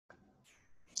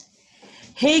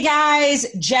Hey guys,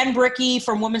 Jen Brickey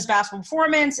from Women's Basketball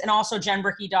Performance and also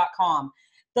jenbrickey.com.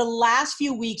 The last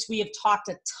few weeks, we have talked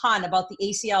a ton about the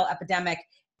ACL epidemic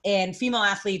in female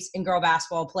athletes and girl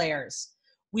basketball players.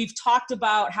 We've talked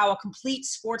about how a complete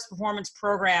sports performance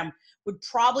program would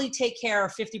probably take care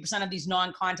of 50% of these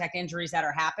non-contact injuries that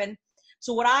are happen.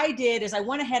 So what I did is I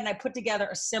went ahead and I put together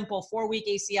a simple 4-week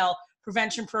ACL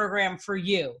prevention program for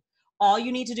you. All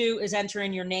you need to do is enter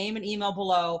in your name and email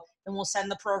below, and we'll send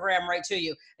the program right to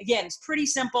you. Again, it's pretty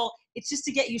simple. It's just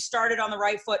to get you started on the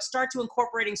right foot, start to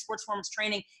incorporating sports performance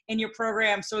training in your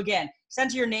program. So again,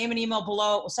 send your name and email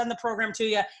below. We'll send the program to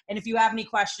you. And if you have any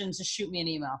questions, just shoot me an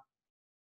email.